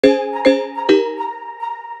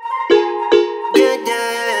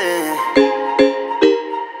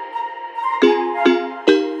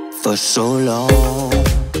for so long.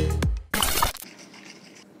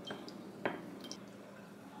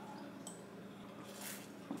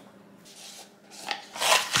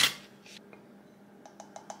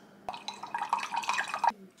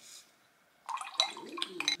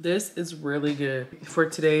 This is really good. For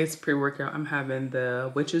today's pre-workout, I'm having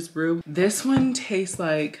the Witch's Brew. This one tastes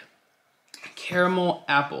like caramel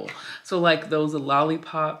apple. So like those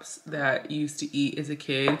lollipops that you used to eat as a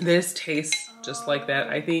kid. This tastes just like that,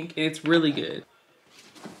 I think. It's really good.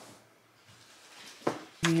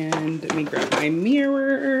 And let me grab my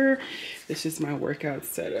mirror. This is my workout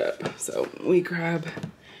setup. So we grab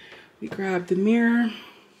the mirror.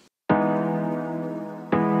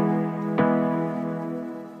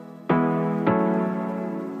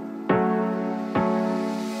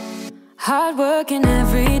 Hard working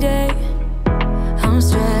every day, I'm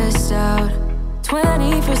stressed out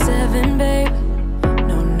 24/7, babe.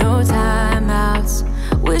 No timeouts.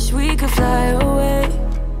 Wish we could fly away.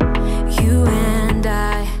 You and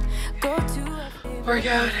I go to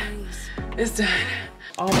workout is done.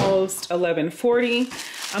 Almost 11:40.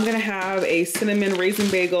 I'm gonna have a cinnamon raisin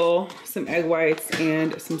bagel, some egg whites,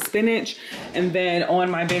 and some spinach. And then on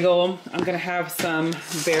my bagel, I'm gonna have some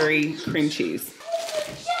berry cream cheese.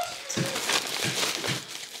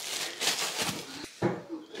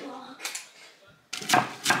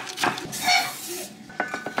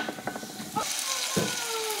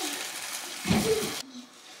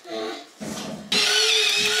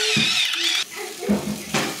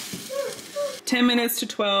 Minutes to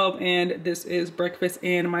 12, and this is breakfast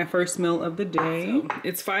and my first meal of the day. So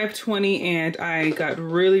it's 5:20 and I got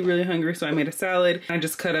really hungry, so I made a salad. I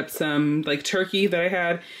just cut up some like turkey that I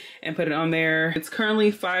had and put it on there. It's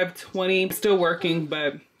currently 5:20. I'm still working,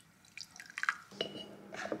 but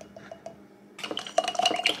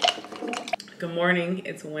good morning.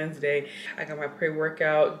 It's Wednesday. I got my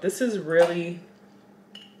pre-workout. This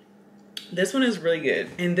one is really good.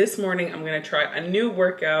 And this morning I'm gonna try a new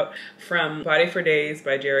workout from Body for Days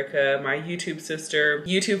by Jerrika, my YouTube sister,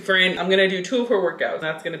 YouTube friend. I'm gonna do 2 of her workouts.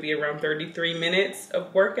 That's gonna be around 33 minutes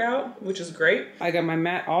of workout, which is great. I got my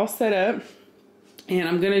mat all set up and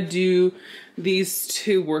I'm gonna do these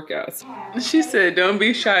 2 workouts. She said, don't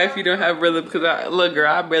be shy if you don't have rhythm, because look girl,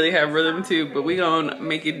 I barely have rhythm too, but we gonna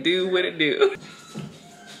make it do what it do.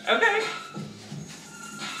 Okay.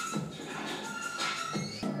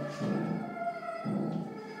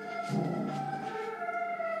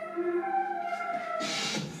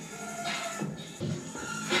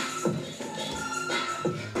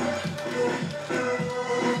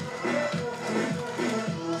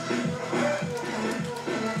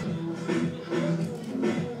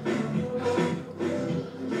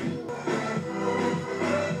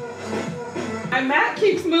 My mat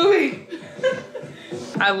keeps moving.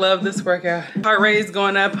 I love this workout. Heart rate is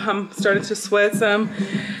going up. I'm starting to sweat some.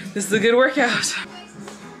 This is a good workout.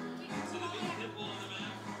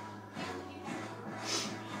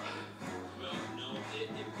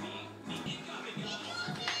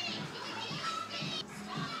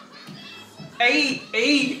 Eight.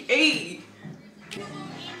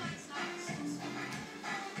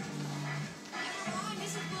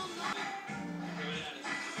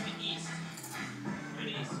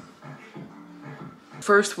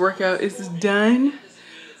 First workout is done.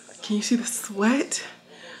 Can you see the sweat?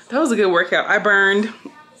 That was a good workout. I burned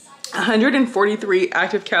 143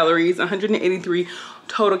 active calories, 183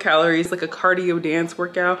 total calories, like a cardio dance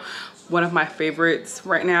workout. One of my favorites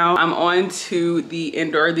right now. I'm on to the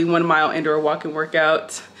 1 mile indoor walking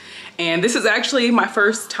workout. And this is actually my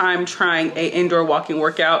first time trying a indoor walking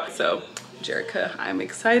workout. So Jerrika, I'm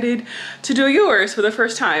excited to do yours for the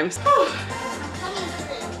first time.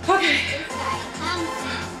 Okay.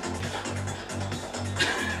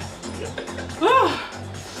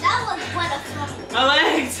 My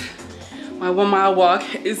legs. My 1 mile walk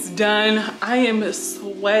is done. I am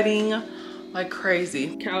sweating like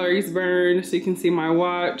crazy. Calories burned, so you can see my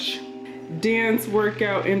watch. Dance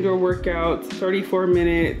workout, indoor workout, 34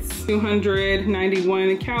 minutes,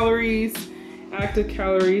 291 calories, active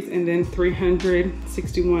calories, and then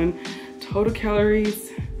 361 total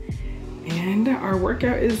calories. And our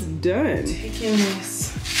workout is done. Taking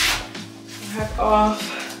this back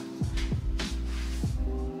off.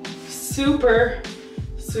 Super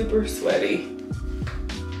sweaty.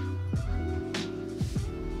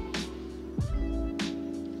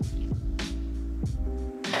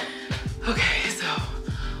 Okay, so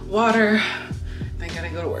water, I gotta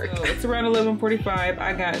go to work. So it's around 11:45.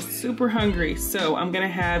 I got super hungry, so I'm gonna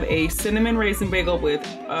have a cinnamon raisin bagel with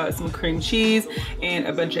some cream cheese and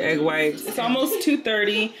a bunch of egg whites. It's almost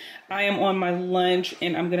 2:30. I am on my lunch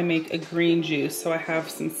and I'm gonna make a green juice. So I have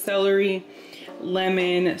some celery,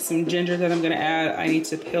 lemon, some ginger that I'm gonna add. I need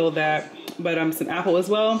to peel that, but some apple as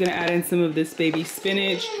well. I'm gonna add in some of this baby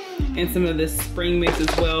spinach and some of this spring mix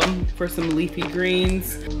as well for some leafy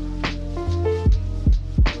greens.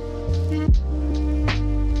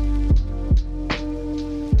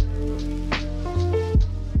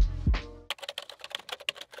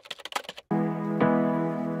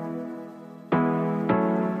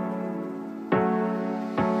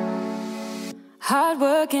 Hard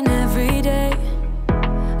working every day,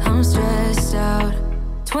 I'm stressed out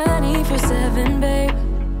 24/7, babe.